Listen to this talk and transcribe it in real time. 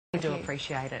I do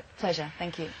appreciate it. Pleasure,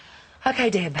 thank you. Okay,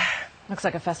 Deb. Looks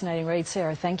like a fascinating read,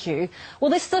 Sarah, thank you.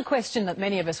 Well, this is a question that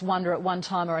many of us wonder at one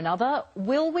time or another.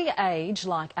 Will we age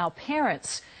like our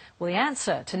parents? Well, the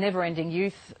answer to never-ending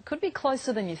youth could be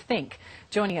closer than you think.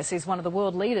 Joining us is one of the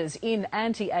world leaders in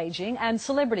anti-ageing and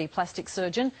celebrity plastic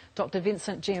surgeon, Dr.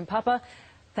 Vincent Giampapas.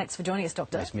 Thanks for joining us,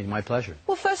 Doctor. Nice meeting, my pleasure.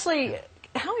 Well, firstly,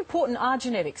 how important are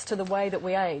genetics to the way that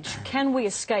we age? Can we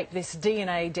escape this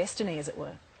DNA destiny, as it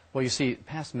were? Well, you see,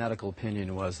 past medical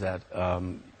opinion was that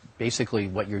basically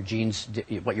what your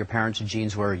parents'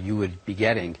 genes were, you would be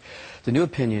getting. The new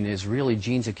opinion is really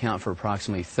genes account for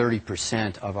approximately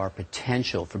 30% of our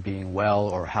potential for being well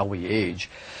or how we age.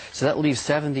 So that leaves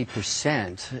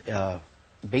 70%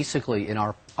 basically in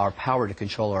our power to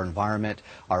control our environment,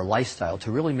 our lifestyle,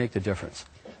 to really make the difference.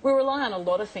 We rely on a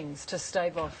lot of things to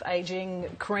stave off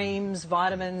ageing. Creams,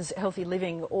 vitamins, healthy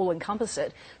living all encompass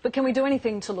it. But can we do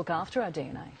anything to look after our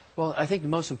DNA? Well, I think the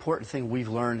most important thing we've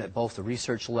learned at both the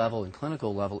research level and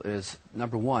clinical level is,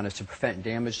 number one, is to prevent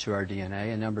damage to our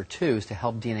DNA, and number two is to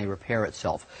help DNA repair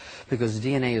itself. Because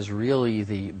DNA is really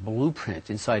the blueprint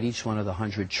inside each one of the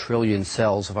 100 trillion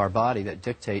cells of our body that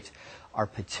dictate our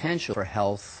potential for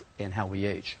health and how we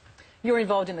age. You're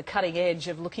involved in the cutting edge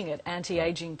of looking at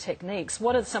anti-ageing techniques.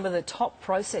 What are some of the top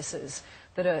processes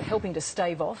that are helping to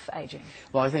stave off ageing?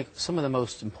 Well, I think some of the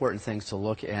most important things to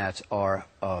look at are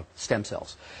stem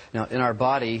cells. Now, in our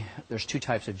body, there's two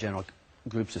types of general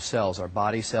groups of cells, our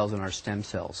body cells and our stem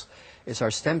cells. It's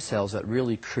our stem cells that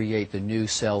really create the new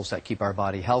cells that keep our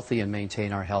body healthy and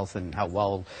maintain our health and how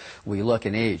well we look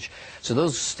and age. So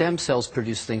those stem cells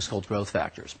produce things called growth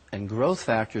factors. And growth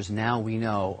factors, now we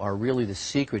know, are really the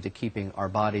secret to keeping our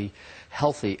body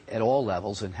healthy at all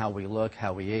levels and how we look,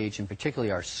 how we age, and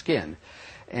particularly our skin.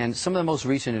 And some of the most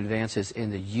recent advances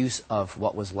in the use of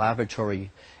what was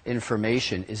laboratory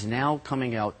information is now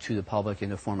coming out to the public in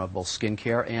the form of both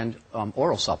skincare and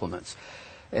oral supplements.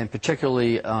 And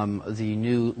particularly the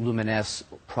new Luminous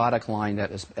product line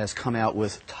that has come out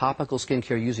with topical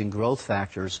skincare using growth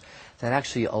factors that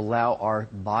actually allow our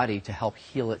body to help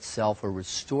heal itself or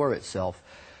restore itself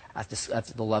at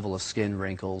the level of skin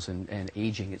wrinkles and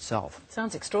aging itself.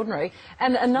 Sounds extraordinary.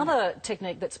 And another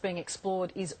technique that's being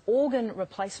explored is organ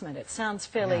replacement. It sounds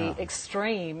fairly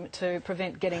extreme to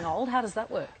prevent getting old. How does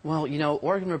that work? Well, you know,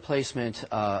 organ replacement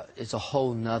is a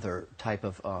whole nother type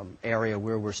of area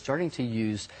where we're starting to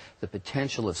use the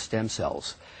potential of stem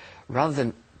cells. Rather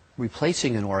than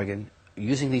replacing an organ,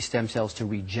 using these stem cells to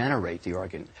regenerate the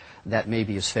organ that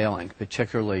maybe is failing,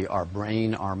 particularly our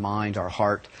brain, our mind, our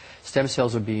heart. Stem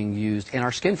cells are being used, in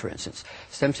our skin for instance,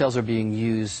 stem cells are being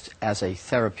used as a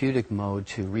therapeutic mode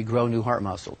to regrow new heart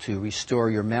muscle, to restore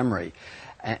your memory,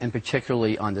 and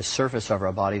particularly on the surface of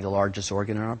our body, the largest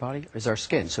organ in our body is our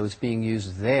skin. So it's being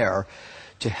used there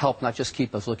to help not just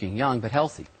keep us looking young, but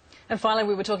healthy. And finally,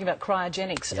 we were talking about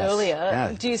cryogenics earlier.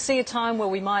 Yeah. Do you see a time where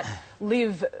we might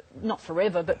live, not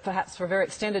forever, but perhaps for very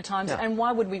extended times, and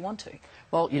why would we want to?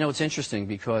 Well, you know, it's interesting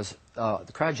because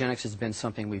the cryogenics has been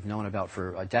something we've known about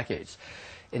for decades.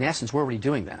 In essence, we're already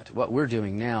doing that. What we're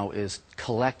doing now is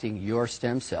collecting your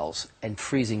stem cells and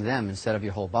freezing them instead of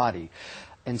your whole body.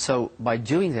 And so by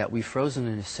doing that, we've frozen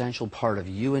an essential part of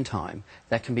you in time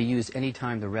that can be used any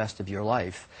time the rest of your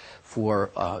life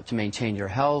to maintain your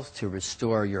health, to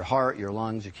restore your heart, your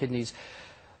lungs, your kidneys,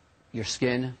 your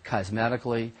skin,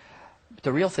 cosmetically. But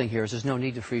the real thing here is there's no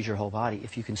need to freeze your whole body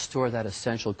if you can store that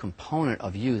essential component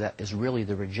of you that is really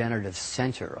the regenerative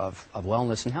center of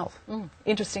wellness and health.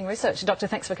 Interesting research. Doctor,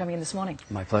 thanks for coming in this morning.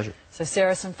 My pleasure. So,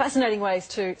 Sarah, some fascinating ways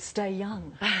to stay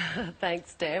young.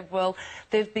 Thanks, Deb. Well,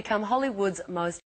 they've become Hollywood's most